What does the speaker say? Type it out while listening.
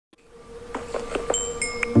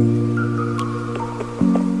Guys,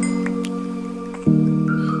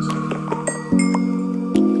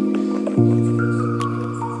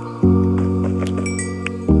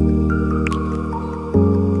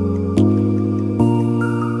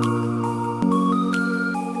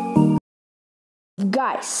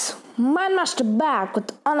 Master back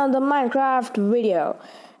with another Minecraft video,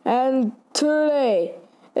 and today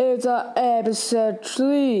is episode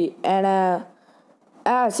 3, and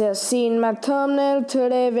as you've seen my thumbnail,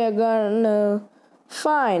 today we're gonna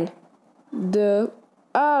find the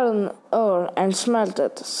iron ore and smelt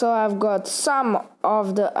it. So I've got some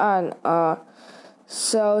of the iron ore,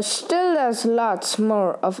 so still there's lots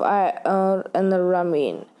more of iron ore in the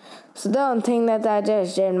ravine. So don't think that I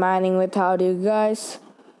just did mining without you guys.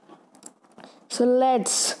 So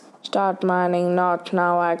let's start mining, not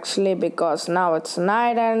now actually, because now it's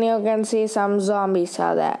night and you can see some zombies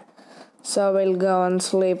are there. So we'll go and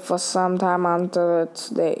sleep for some time until it's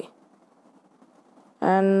day.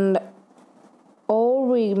 Or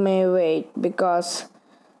we may wait because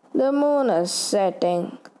the moon is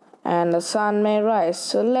setting and the sun may rise.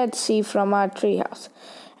 So let's see from our treehouse.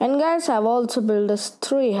 And guys, I've also built this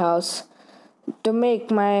treehouse to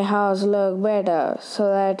make my house look better, so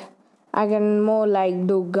that I can more like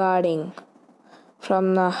do guarding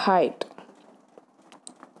from the height.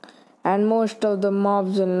 And most of the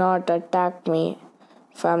mobs will not attack me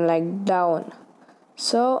if I'm like down.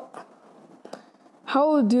 So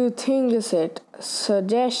how do you think is it? So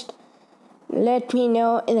just let me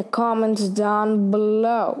know in the comments down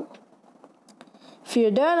below. If you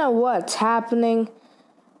don't know what's happening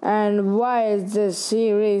and why is this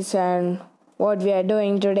series and what we are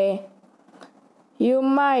doing today, you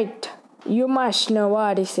must know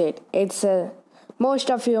what is it. It's most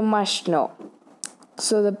of you must know.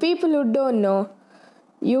 So the people who don't know,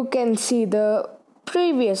 you can see the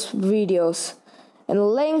previous videos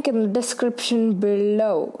and link in the description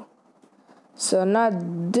below. So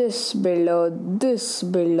not this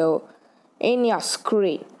below in your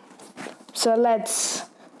screen. So let's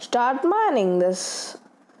start mining. This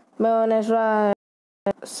moon is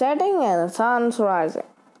setting and the sun's rising.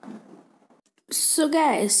 So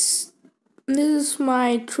guys, this is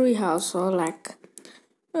my treehouse, or like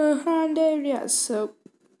a hand area. So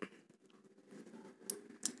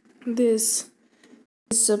this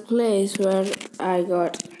is a place where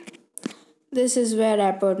this is where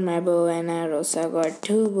I put my bow and arrows. I got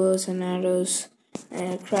 2 bows and arrows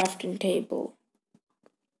and a crafting table.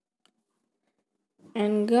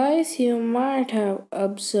 And guys, you might have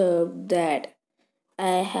observed that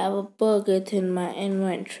I have a bucket in my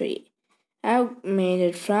inventory. I've made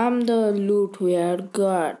it from the loot we had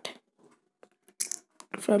got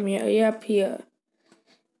from here, up here.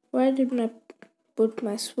 Why didn't I put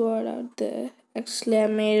my sword out there? Actually, I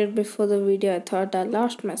made it before the video. I thought I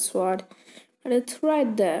lost my sword, but it's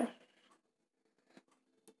right there.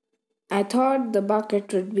 I thought the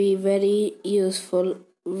bucket would be very useful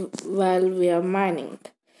while we are mining.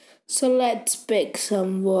 So let's pick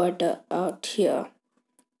some water out here.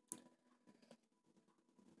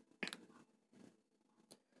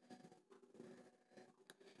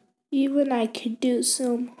 Even I could do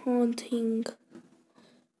some hunting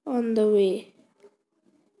on the way.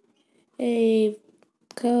 Hey,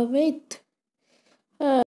 wait.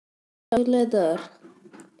 Leather.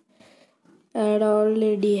 I'd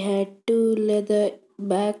already had 2 leather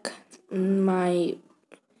back in my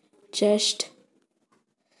chest.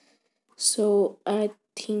 So I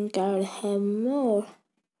think I'll have more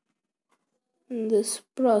in this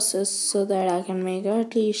process so that I can make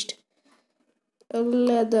at least a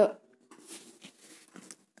leather.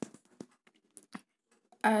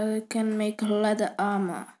 I can make leather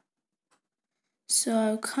armor. So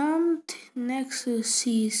I've come next to the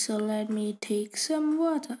sea, so let me take some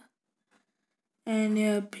water. And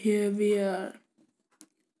up here we are.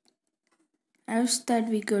 I wish that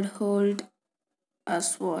we could hold our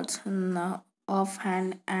swords in the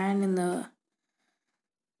offhand and in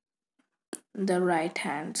the right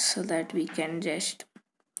hand, so that we can just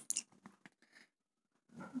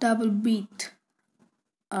double beat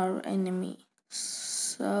our enemy.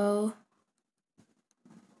 So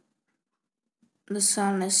the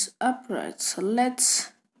sun is upright, so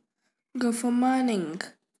let's go for mining.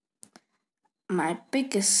 My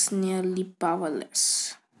pick is nearly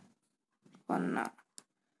powerless for now,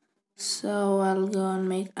 so I'll go and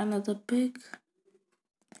make another pick.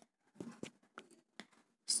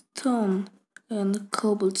 Stone and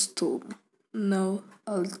cobblestone. Now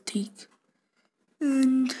I'll take,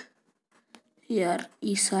 and here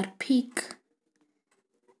is our pick.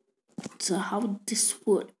 So how this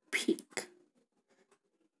would pick?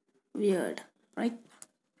 Weird, right?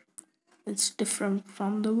 It's different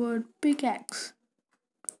from the word pickaxe.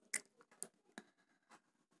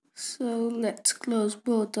 So let's close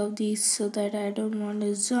both of these so that I don't want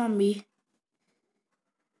a zombie.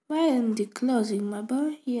 Why aren't you closing, my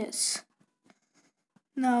boy? Yes.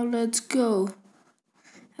 Now let's go.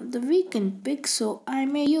 Have the weekend pick so I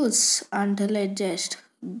may use until it just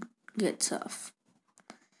gets off.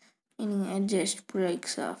 Meaning it just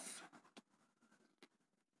breaks off.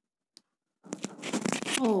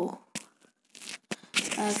 Oh,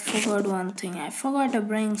 I forgot one thing. I forgot to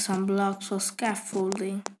bring some blocks for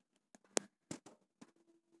scaffolding.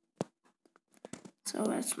 So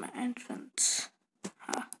where's my entrance?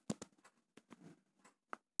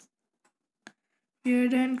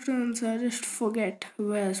 Weird entrance, I just forget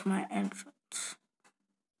where's my entrance.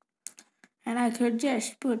 And I could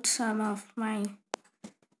just put some of my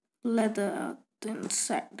leather out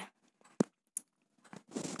inside.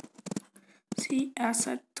 See, as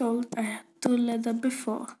I told, I had 2 leather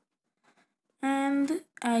before. And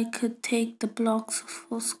I could take the blocks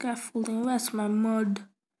for scaffolding. Where's my mud?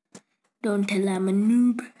 Don't tell I'm a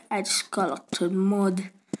noob. I just collected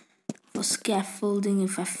mud for scaffolding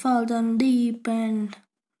if I fall down deep and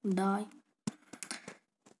die.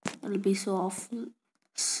 It'll be so awful.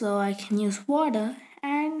 So I can use water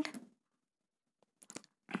and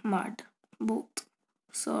mud, both.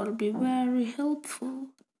 So it'll be very helpful.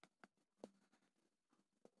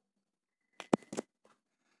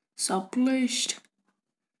 So placed.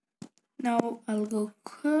 Now I'll go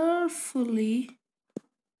carefully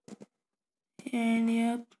and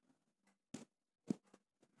yep.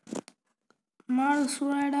 Mud's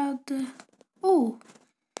right out there. Oh,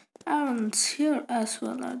 iron's here as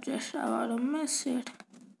well. I'm just about to miss it.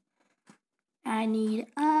 I need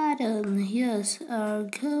iron. Here's our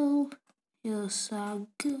goal. Here's our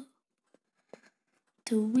goal.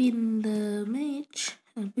 To win the match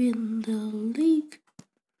and win the league.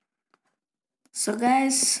 So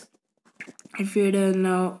guys, if you don't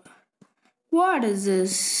know what is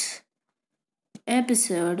this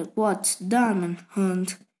episode, what's Diamond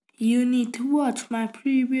Hunt, you need to watch my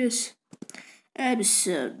previous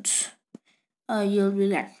episodes. You'll be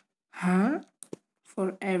like, huh?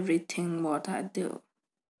 For everything what I do.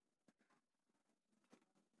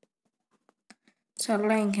 So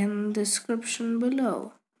link in the description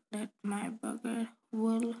below. Let my bugger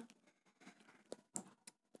will.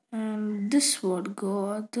 And this would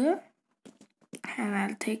go out there. And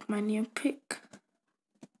I'll take my new pick.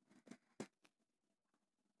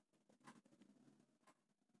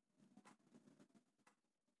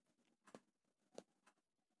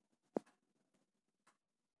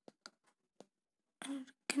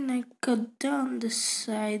 Can I cut down this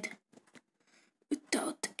side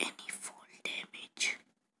without any fall damage?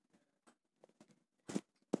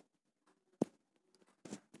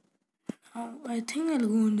 Now I think I'll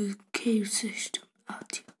go in the cave system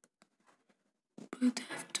out here. But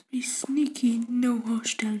I have to be sneaky, no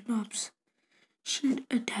hostile mobs should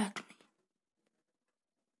attack me.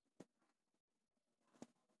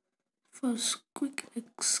 For quick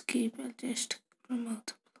escape, I'll just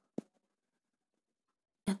promote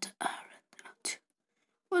that iron out.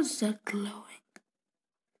 What's that glowing?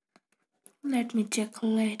 Let me check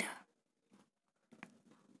later.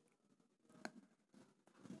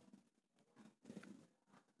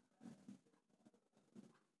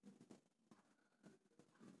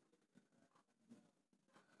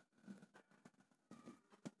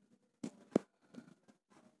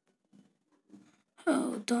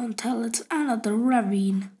 Oh, don't tell it's another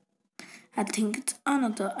ravine. I think it's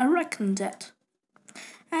another, I reckon that.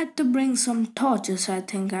 I had to bring some torches, I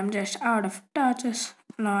think I'm just out of torches.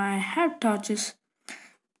 No, I have torches.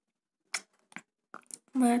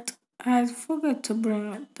 But I forgot to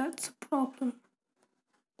bring it, that's a problem.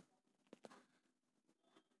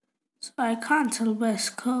 So I can't tell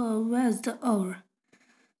where's the ore.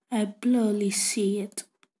 I blurely see it.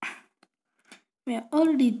 We are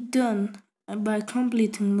already done by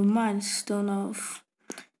completing the milestone of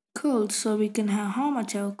coal, so we can have how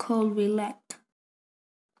much our coal we lack.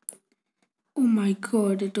 Oh my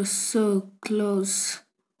god, it was so close.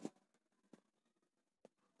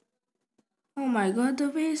 Oh my god, the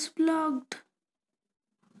way is blocked.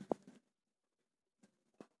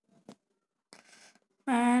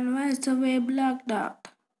 Man, why is the way blocked out?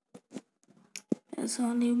 There's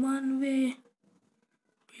only one way,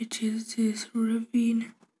 which is this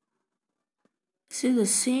ravine. Is it the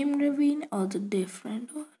same ravine or the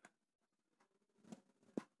different one?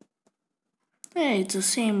 Yeah, it's the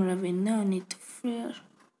same ravine, no need to fear.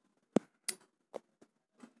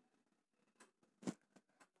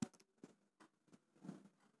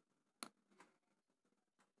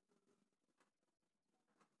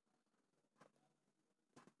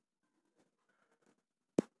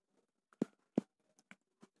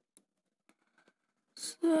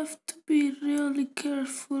 So I have to be really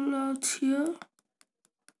careful out here,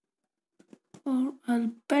 or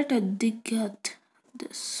I'll better dig out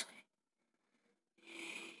this way.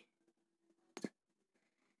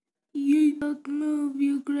 You don't move,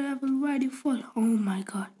 you gravel, why do you fall? Oh my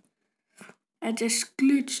god. I just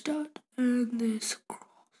glitched out and there's a cross.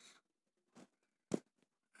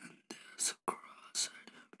 There's a cross.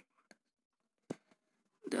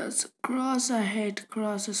 There's a cross. I hate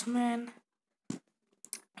crosses, man.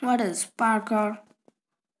 What is parkour?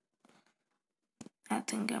 I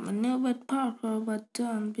think I'm a noob at parkour, but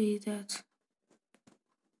don't be that.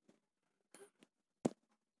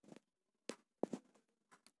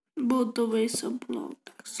 Both the ways are blocked,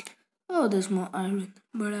 actually. Oh, there's more iron,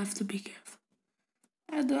 but I have to be careful.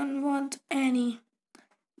 I don't want any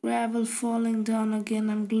gravel falling down again.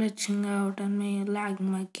 I'm glitching out and may lag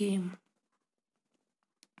my game.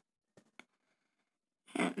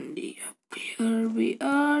 And yep, here we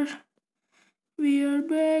are. We are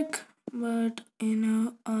back, but in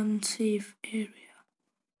an unsafe area.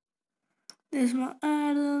 There's more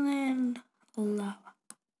iron and lava.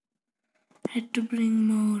 Had to bring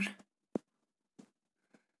more.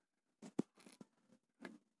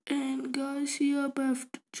 And guys, here I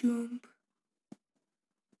have to jump.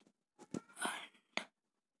 And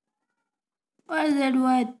what is that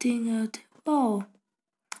white thing out there? Oh,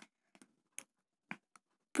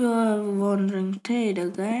 poor wandering trader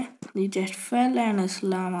guy. He just fell and his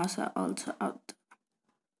llamas are also out.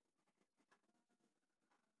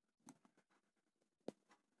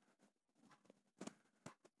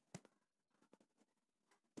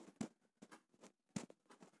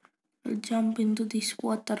 I'll jump into this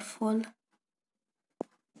waterfall.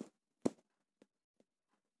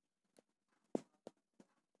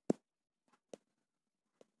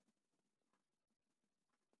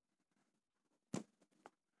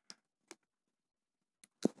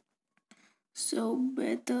 So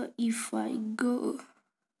better if I go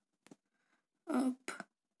up.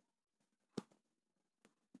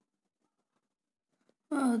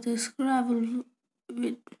 Oh, this gravel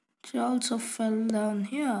which also fell down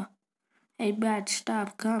here. Hey, bad,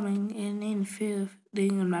 stop coming and interfering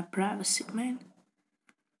in my privacy, man.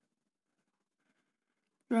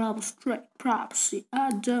 Rob straight privacy, I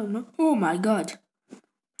don't know. Oh my god.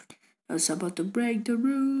 I was about to break the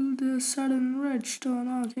rule. There's sudden redstone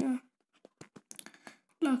out here.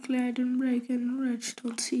 Luckily I didn't break any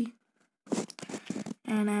redstone, see.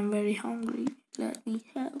 And I'm very hungry. Let me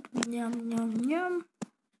help. Yum, yum, yum.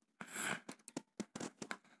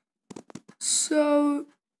 So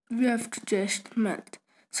we have to just melt.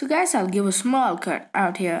 So guys, I'll give a small cut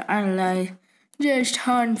out here and I just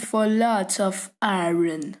hunt for lots of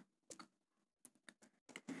iron.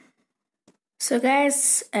 So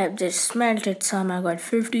guys, I've just smelted some. I got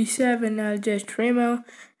 57. I'll just remove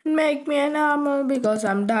and make me a normal because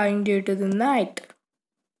I'm dying due to the night.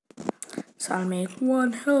 So I'll make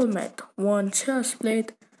one helmet, one chest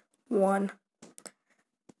plate, one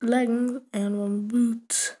leggings and one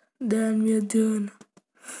boots. Then we're done.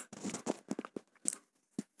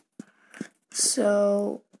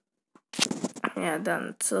 So yeah,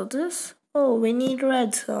 done. So this, oh, we need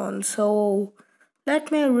redstone. So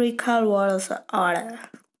let me recall what is the order.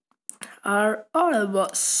 Our order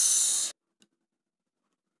was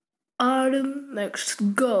iron,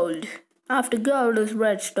 next gold. After gold is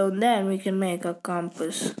redstone, then we can make a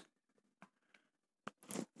compass.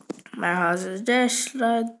 My house is just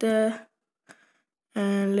right there.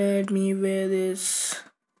 And let me wear this.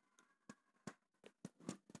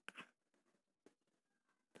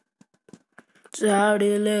 So how do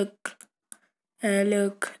you look? I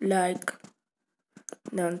look like,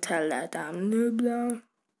 don't tell that I'm noob now.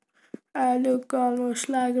 I look almost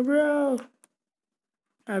like a bro.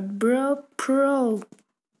 A bro pro.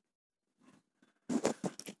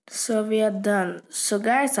 So we are done. So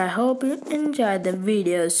guys, I hope you enjoyed the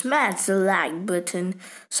video. Smash the like button,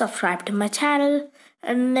 subscribe to my channel,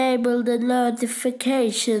 and enable the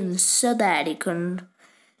notifications so that you can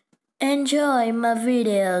enjoy my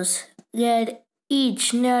videos. Get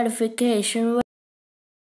each notification